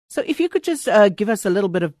So if you could just give us a little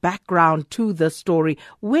bit of background to the story,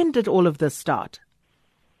 when did all of this start?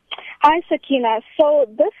 Hi, Sakina. So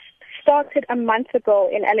this started a month ago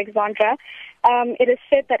in Alexandra. It is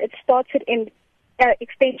said that it started in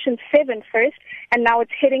extension 7 first, and now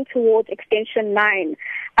it's heading towards extension 9.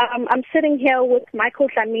 I'm sitting here with Michael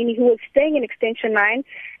Dlamini, who was staying in extension 9,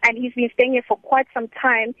 and he's been staying here for quite some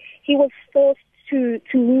time. He was forced to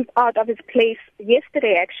move out of his place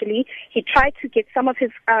yesterday, actually. He tried to get some of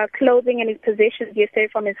his clothing and his possessions yesterday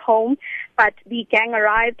from his home, but the gang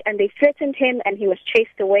arrived and they threatened him and he was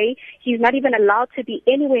chased away. He's not even allowed to be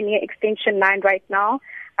anywhere near extension 9 right now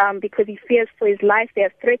because he fears for his life. They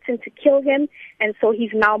have threatened to kill him, and so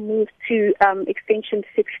he's now moved to extension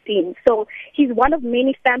 16. So he's one of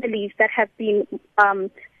many families that have been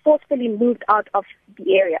forcefully moved out of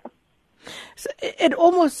the area. So it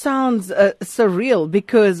almost sounds surreal,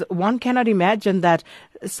 because one cannot imagine that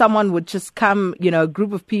someone would just come, a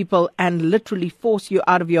group of people, and literally force you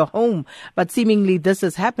out of your home. But seemingly this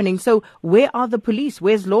is happening. So where are the police?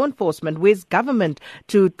 Where's law enforcement? Where's government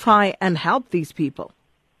to try and help these people?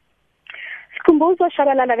 Kumbuzo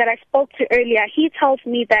Shabalala, that I spoke to earlier, he tells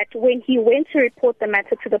me that when he went to report the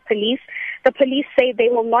matter to the police say they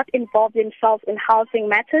will not involve themselves in housing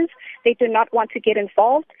matters. They do not want to get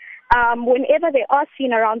involved. Whenever they are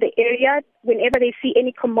seen around the area, whenever they see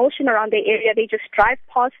any commotion around the area, they just drive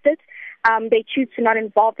past it. They choose to not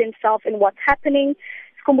involve themselves in what's happening.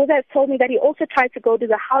 Kumbuza has told me that he also tried to go to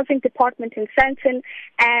the housing department in Sandton,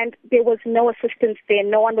 and there was no assistance there.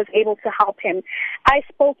 No one was able to help him. I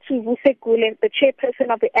spoke to Vuse Gule, the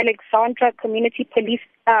chairperson of the Alexandra Community Police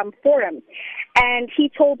Forum, and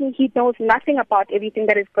he told me he knows nothing about everything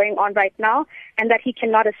that is going on right now, and that he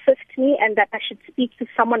cannot assist me, and that I should speak to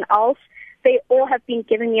someone else. They all have been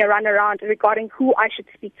giving me a runaround regarding who I should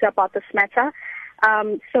speak to about this matter.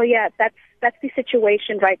 So yeah, that's the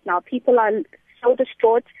situation right now. People are so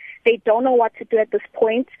distraught. They don't know what to do at this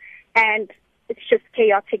point, and it's just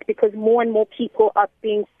chaotic because more and more people are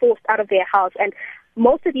being forced out of their house, and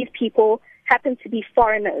most of these people happen to be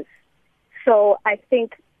foreigners. So I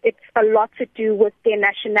think it's a lot to do with their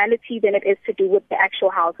nationality than it is to do with the actual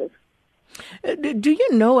houses. Do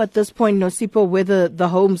you know at this point, Nosipho, whether the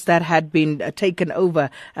homes that had been taken over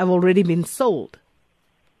have already been sold?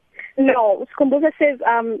 No, Kumbuza says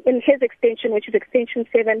in his extension, which is extension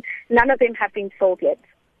 7, none of them have been sold yet.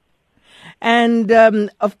 And,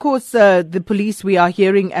 of course, the police, we are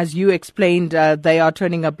hearing, as you explained, they are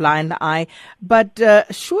turning a blind eye. But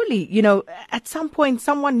surely, at some point,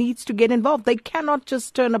 someone needs to get involved. They cannot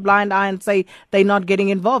just turn a blind eye and say they're not getting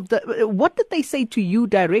involved. What did they say to you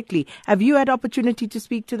directly? Have you had opportunity to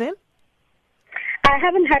speak to them? I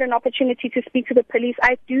haven't had an opportunity to speak to the police.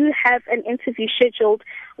 I do have an interview scheduled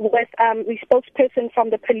with the spokesperson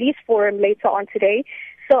from the police forum later on today.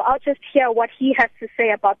 So I'll just hear what he has to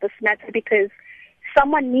say about this matter, because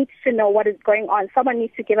someone needs to know what is going on. Someone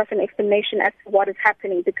needs to give us an explanation as to what is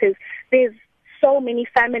happening, because there's so many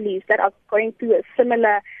families that are going through a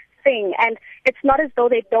similar thing, and it's not as though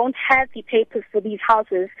they don't have the papers for these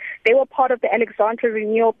houses. They were part of the Alexandra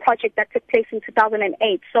renewal project that took place in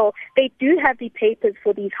 2008, so they do have the papers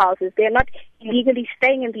for these houses. They're not illegally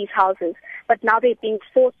staying in these houses, but now they're being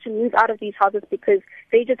forced to move out of these houses because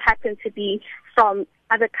they just happen to be from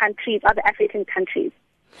other countries, other African countries.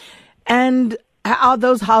 And are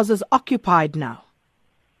those houses occupied now?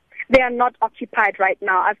 They are not occupied right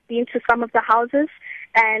now. I've been to some of the houses,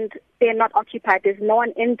 and they're not occupied. There's no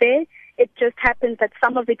one in there. It just happens that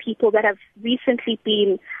some of the people that have recently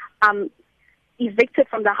been evicted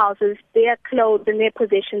from the houses, their clothes and their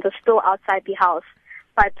possessions are still outside the house.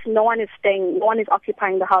 But no one is staying, no one is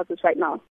occupying the houses right now.